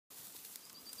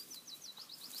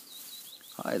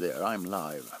Hi there, I'm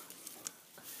live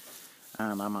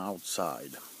and I'm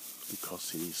outside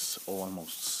because it is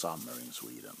almost summer in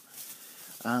Sweden,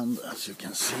 and as you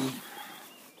can see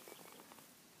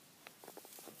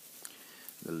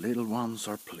the little ones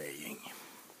are playing.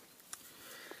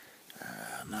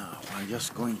 Now I'm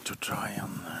just going to try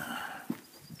and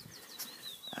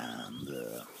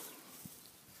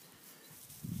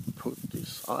put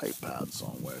this iPad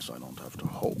somewhere so I don't have to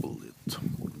hold it.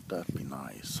 Wouldn't that be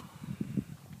nice?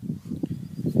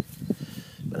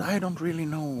 But I don't really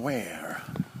know where.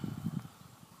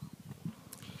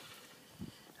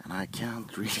 And I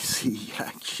can't really see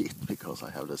jack shit because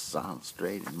I have the sun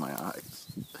straight in my eyes.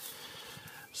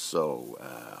 So,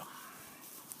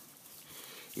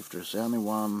 if there's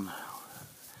anyone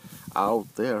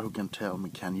out there who can tell me,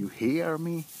 can you hear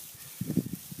me?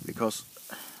 Because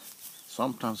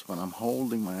sometimes when I'm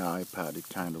holding my iPad, it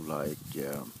kind of like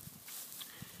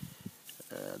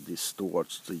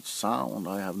distorts the sound,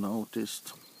 I have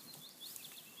noticed.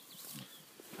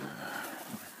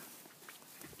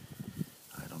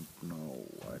 I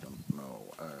don't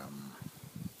know.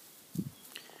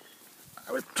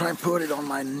 I will try and put it on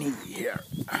my knee here.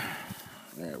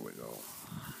 There we go.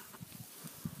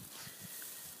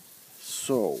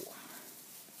 So,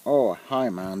 oh, hi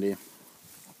Mandy.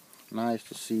 Nice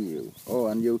to see you. Oh,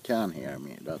 and you can hear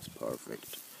me. That's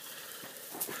perfect.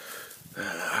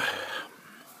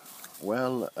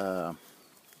 Well,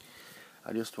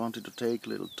 I just wanted to take a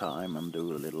little time and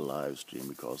do a little live stream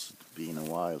because it's been a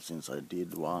while since I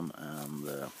did one,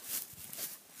 and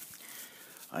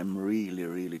I'm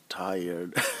really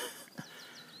tired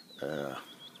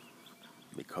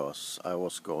because I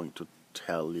was going to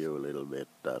tell you a little bit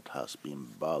that has been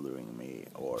bothering me,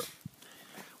 or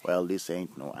well, this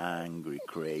ain't no angry,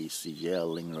 crazy,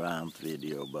 yelling rant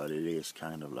video, but it is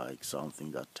kind of like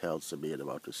something that tells a bit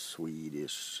about the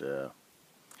Swedish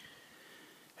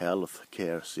health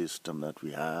care system that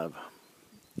we have.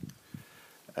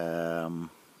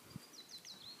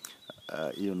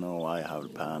 You know, I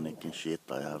have panic and shit.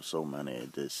 I have so many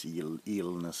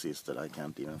illnesses that I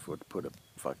can't even put a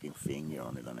fucking finger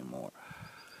on it anymore.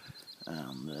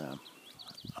 And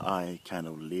I kind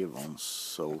of live on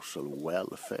social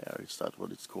welfare, is that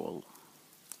what it's called?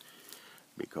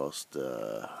 Because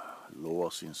the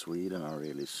laws in Sweden are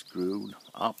really screwed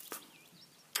up.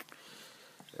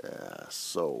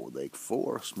 So they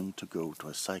force me to go to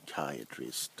a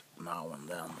psychiatrist now and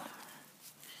then,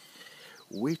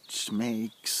 which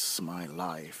makes my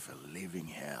life a living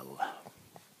hell.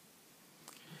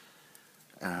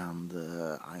 And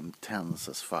I'm tense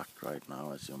as fuck right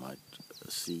now, as you might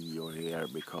see or hear,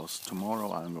 because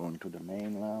tomorrow I'm going to the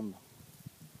mainland,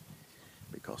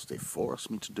 because they force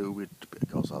me to do it,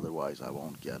 because otherwise I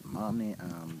won't get money,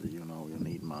 and you know, you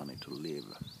need money to live.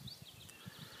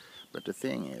 But the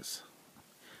thing is,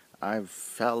 I've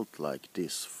felt like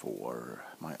this for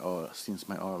since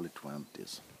my early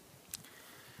 20s,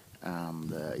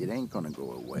 and it ain't gonna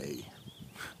go away.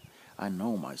 I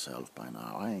know myself by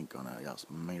now. I ain't gonna just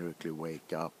miraculously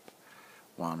wake up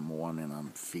one morning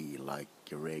and feel like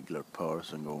a regular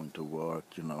person going to work,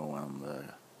 you know, and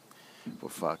for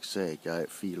fuck's sake, I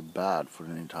feel bad for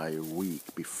an entire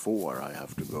week before I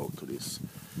have to go to this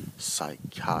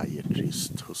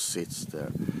psychiatrist who sits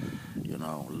there, you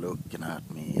know, looking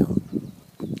at me and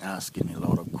asking me a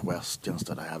lot of questions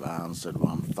that I have answered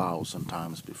 1,000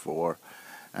 times before.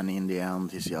 And in the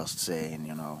end, he's just saying,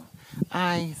 you know,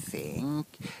 I think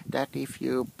that if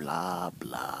you blah,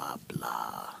 blah,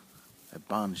 blah. A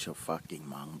bunch of fucking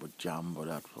mumbo jumbo,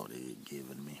 that's what he's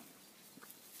given me.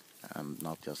 And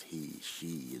not just he,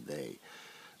 she, they.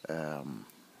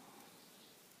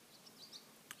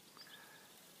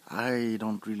 I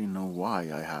don't really know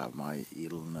why I have my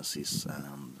illnesses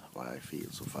and why I feel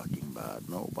so fucking bad.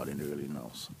 Nobody really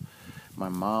knows. My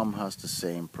mom has the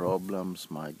same problems.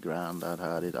 My granddad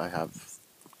had it. I have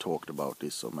talked about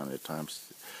this so many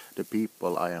times. The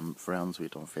people I am friends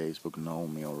with on Facebook know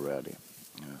me already,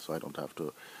 so I don't have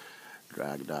to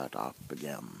drag that up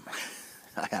again.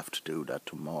 I have to do that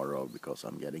tomorrow because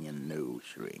I'm getting a new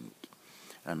shrink.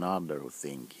 Another who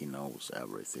think he knows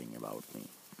everything about me.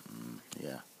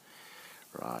 Yeah,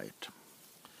 right.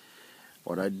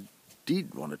 What I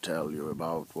did want to tell you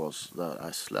about was that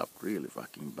I slept really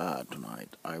fucking bad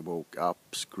tonight. I woke up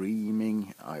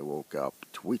screaming, I woke up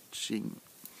twitching.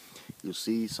 You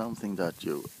see, something that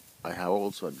I have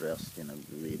also addressed in a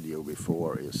video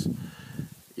before is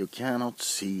you cannot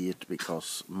see it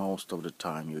because most of the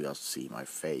time you just see my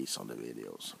face on the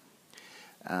videos.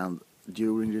 And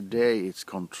during the day it's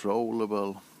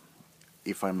controllable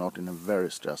if I'm not in a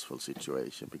very stressful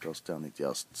situation, because then it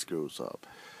just screws up.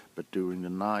 But during the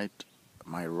night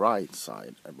my right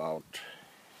side, about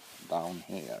down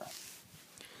here,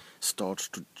 starts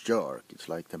to jerk. It's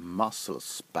like the muscles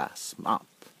spasm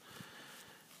up,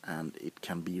 and it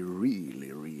can be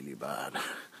really, really bad.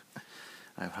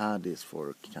 I've had this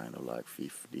for kind of like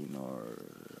 15 or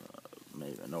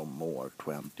maybe no more,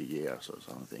 20 years or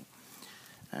something,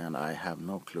 and I have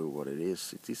no clue what it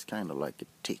is. It is kind of like a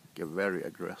tick, a very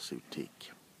aggressive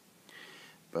tick.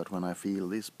 But when I feel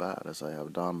this bad, as I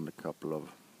have done a couple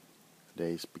of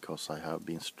days, because I have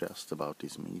been stressed about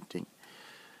this meeting,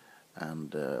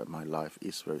 and my life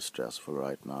is very stressful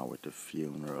right now with the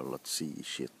funeral at sea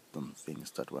shit and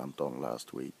things that went on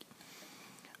last week.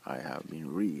 I have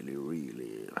been really,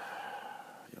 really,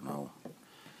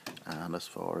 and as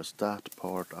far as that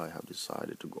part, I have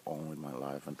decided to go on with my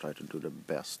life and try to do the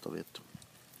best of it.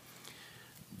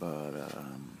 But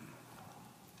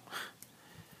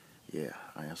yeah,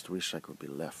 I just wish I could be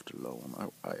left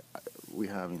alone. We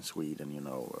have in Sweden,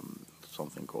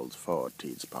 something called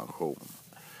förtidspension,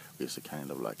 which is a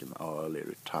kind of like an early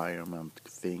retirement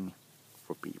thing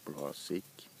for people who are sick.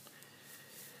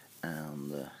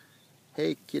 And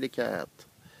hey, kitty cat.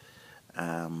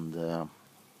 And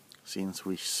since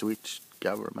we switched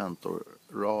government, or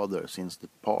rather, since the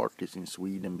parties in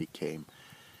Sweden became,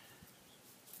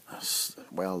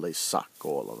 well, they suck,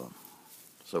 all of them.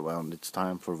 So when it's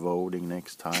time for voting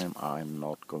next time, I'm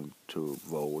not going to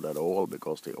vote at all,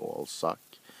 because they all suck.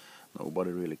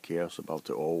 Nobody really cares about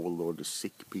the old or the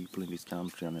sick people in this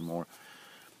country anymore.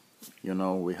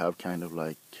 We have kind of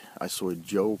like, I saw a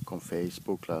joke on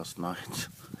Facebook last night,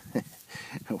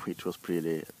 which was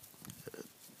pretty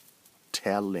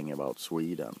telling about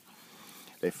Sweden.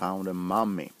 They found a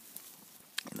mummy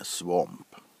in a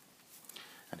swamp,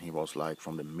 and he was like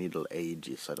from the Middle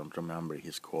Ages. I don't remember.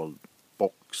 He's called the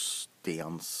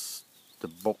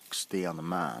Bocksten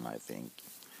Man, I think.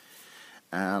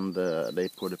 And they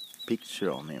put a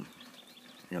picture on him,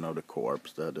 the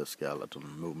corpse, the skeleton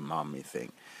mummy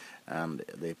thing, and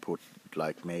they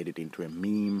made it into a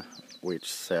meme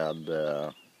which said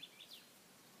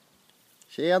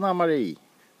 "Tjena Marie,"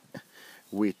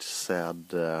 which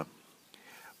said,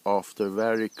 after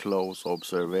very close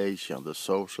observation, the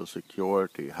Social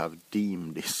Security have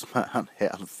deemed this man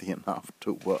healthy enough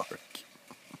to work.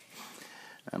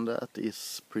 And that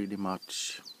is pretty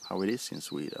much how it is in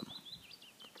Sweden.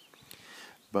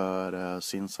 But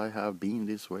since I have been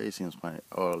this way since my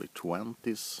early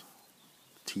 20s,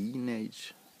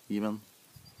 teenage even,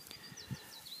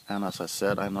 and as I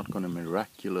said, I'm not going to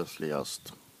miraculously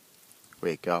just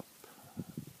wake up.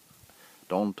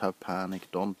 Don't have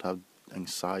panic, don't have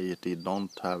anxiety,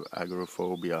 don't have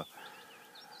agoraphobia.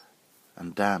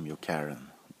 And damn you,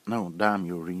 Karen. No, damn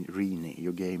you, Rini.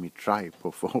 You gave me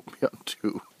trypophobia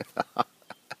too.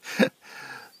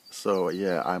 So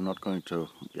yeah, I'm not going to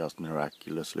just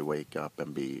miraculously wake up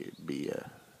and be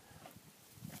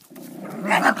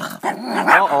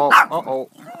uh-oh.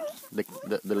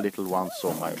 The little one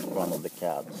saw one of the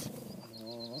cats.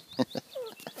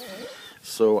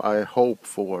 So I hope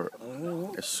for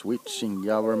a switching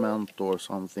government or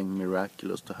something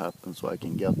miraculous to happen, so I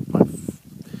can get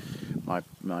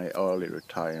my early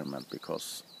retirement,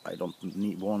 because I don't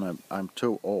I'm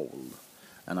too old,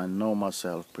 and I know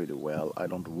myself pretty well. I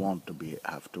don't want to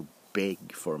have to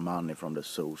beg for money from the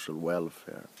social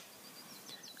welfare.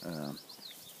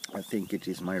 I think it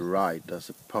is my right as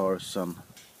a person,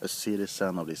 a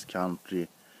citizen of this country,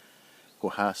 who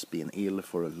has been ill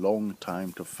for a long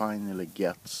time, to finally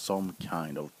get some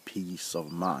kind of peace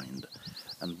of mind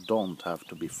and don't have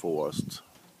to be forced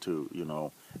to,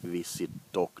 visit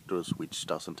doctors, which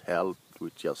doesn't help,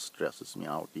 which just stresses me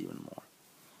out even more.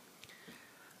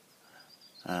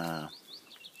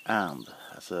 And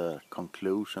as a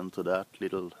conclusion to that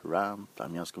little rant,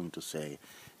 I'm just going to say,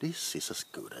 this is as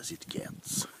good as it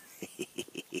gets.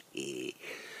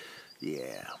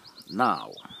 Yeah.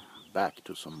 Now, back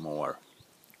to some more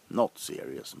not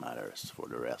serious matters for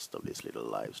the rest of this little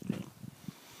live stream.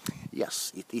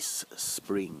 Yes, it is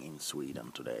spring in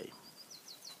Sweden today.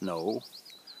 No,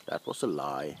 that was a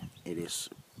lie. It is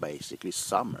basically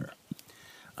summer.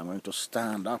 I'm going to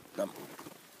stand up and...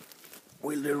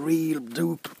 Will the real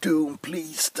doom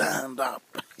please stand up?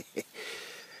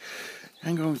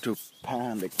 I'm going to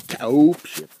pan the... Oh,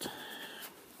 shit.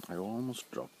 I almost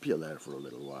dropped you there for a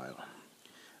little while.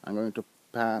 I'm going to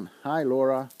pan... Hi,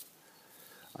 Laura.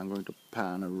 I'm going to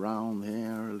pan around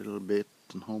here a little bit,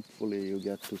 and hopefully you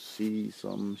get to see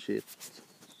some shit.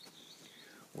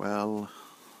 Well,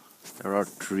 there are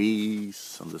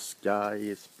trees and the sky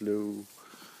is blue.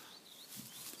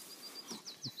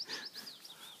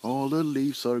 All the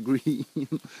leaves are green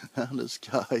and the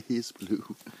sky is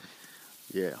blue.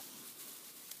 Yeah,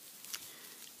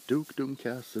 Dukedom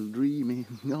Castle dreaming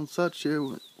on such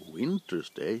a winter's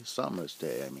day, summer's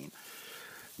day, I mean.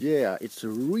 Yeah, it's a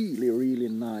really, really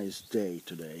nice day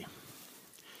today.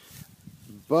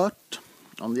 But,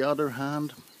 on the other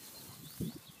hand,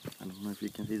 I don't know if you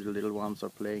can see the little ones are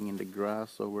playing in the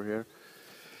grass over here.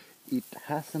 It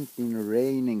hasn't been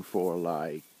raining for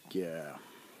like,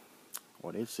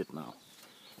 what is it now?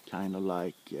 Kind of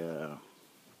like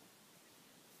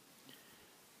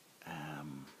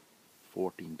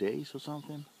 14 days or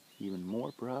something, even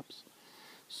more perhaps.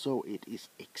 So it is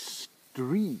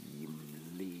extremely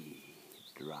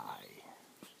dry.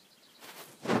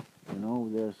 You know,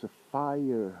 there's a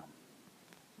fire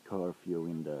curfew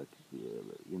in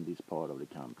this part of the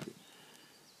country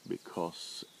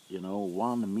because, you know,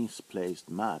 one misplaced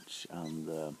match and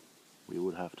we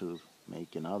would have to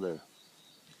make another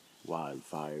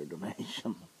wildfire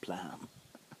donation plan.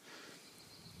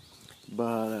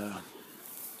 But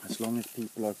as long as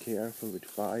people are careful with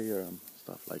fire and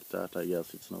stuff like that, I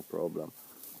guess it's no problem.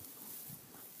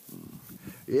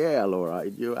 Yeah, Laura,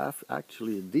 you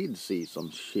actually did see some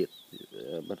shit,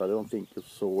 but I don't think you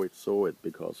saw it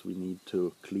because we need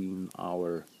to clean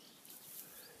our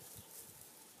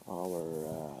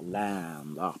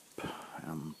land up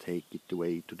and take it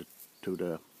away to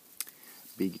the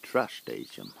big trash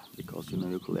station, because you know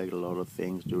you collect a lot of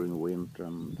things during winter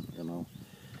and you know,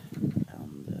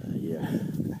 and yeah,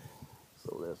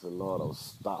 so there's a lot of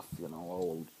stuff, you know,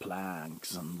 old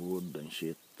planks and wood and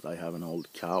shit. I have an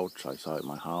old couch outside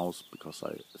my house because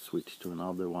I switched to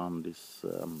another one this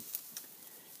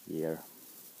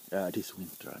this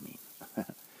winter, I mean.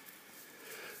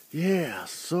 Yeah,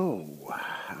 so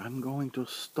I'm going to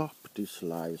stop this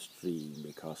live stream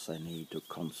because I need to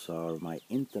conserve my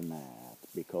internet,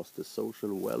 because the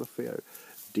social welfare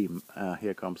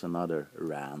here comes another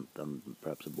rant and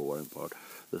perhaps a boring part.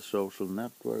 The social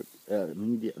network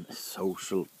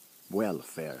social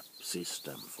welfare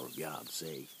system, for God's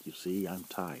sake. You see, I'm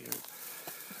tired.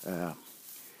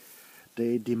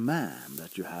 They demand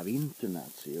that you have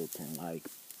internet so you can like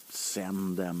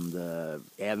send them the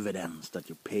evidence that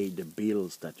you paid the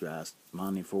bills that you asked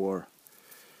money for,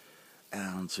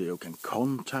 and so you can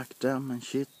contact them and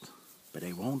shit, but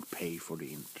they won't pay for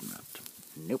the internet.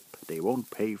 Nope, they won't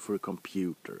pay for a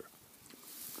computer.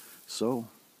 So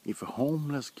if a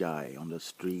homeless guy on the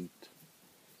street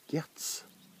gets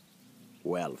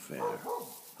welfare,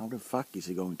 how the fuck is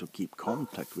he going to keep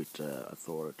contact with the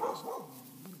authorities?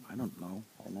 I don't know.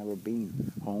 I've never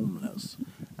been homeless,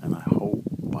 and I hope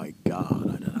by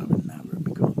God that I will never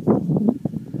become,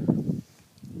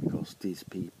 because these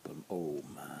people, oh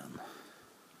man,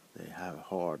 they have a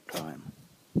hard time,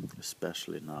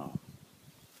 especially now.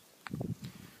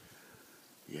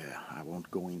 Yeah, I won't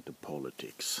go into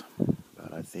politics,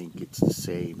 but I think it's the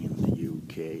same in the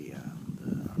UK, and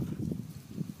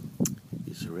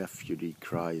this refugee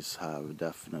crisis have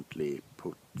definitely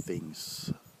put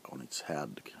things on its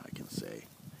head, I can say.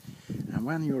 And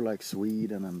when you're like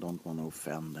Sweden and don't want to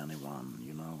offend anyone,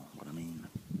 you know what I mean?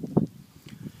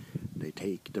 They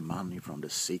take the money from the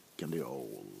sick and the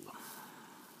old.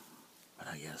 But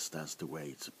I guess that's the way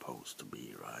it's supposed to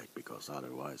be, right? Because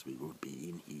otherwise we would be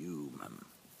inhuman.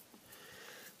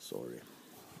 Sorry.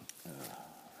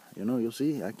 You know, you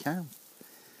see, I can't.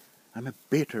 I'm a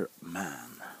bitter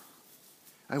man.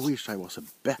 I wish I was a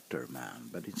better man,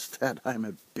 but instead I'm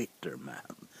a bitter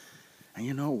man. And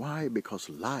you know why? Because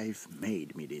life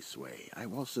made me this way.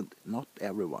 Not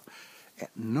everyone.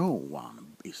 No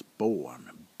one is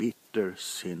born bitter,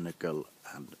 cynical,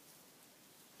 and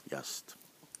just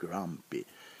grumpy.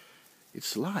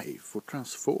 It's life who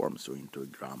transforms you into a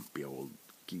grumpy old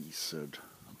geezer,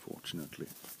 unfortunately.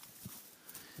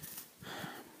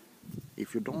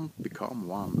 If you don't become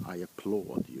one, I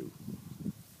applaud you,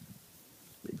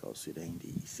 because it ain't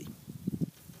easy.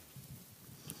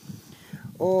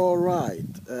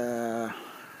 Alright,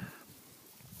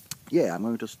 yeah, I'm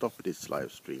going to stop this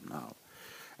live stream now,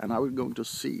 and I'm going to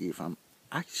see if I'm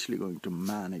actually going to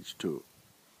manage to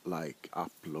like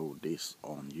upload this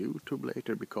on YouTube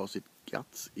later, because it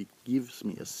gives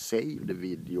me a saved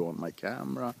video on my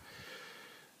camera,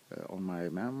 on my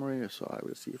memory, so I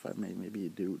will see if I may maybe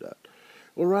do that.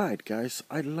 Alright guys,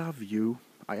 I love you,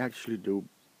 I actually do,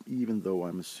 even though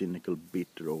I'm a cynical,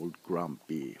 bitter, old,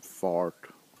 grumpy fart.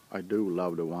 I do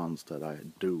love the ones that I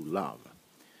do love.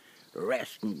 The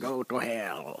rest can go to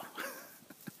hell.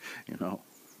 You know,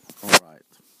 alright.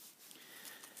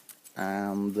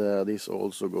 And this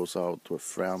also goes out to a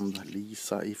friend,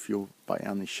 Lisa, if you by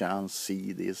any chance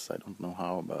see this. I don't know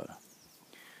how, but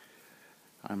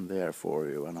I'm there for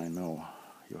you, and I know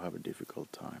you have a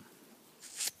difficult time.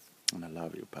 And I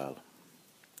love you, pal.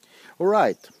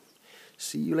 Alright.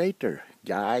 See you later,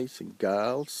 guys and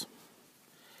girls.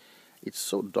 It's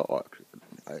so dark.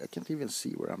 I can't even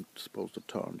see where I'm supposed to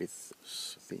turn this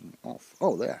thing off.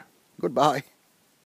 Oh, there. Goodbye.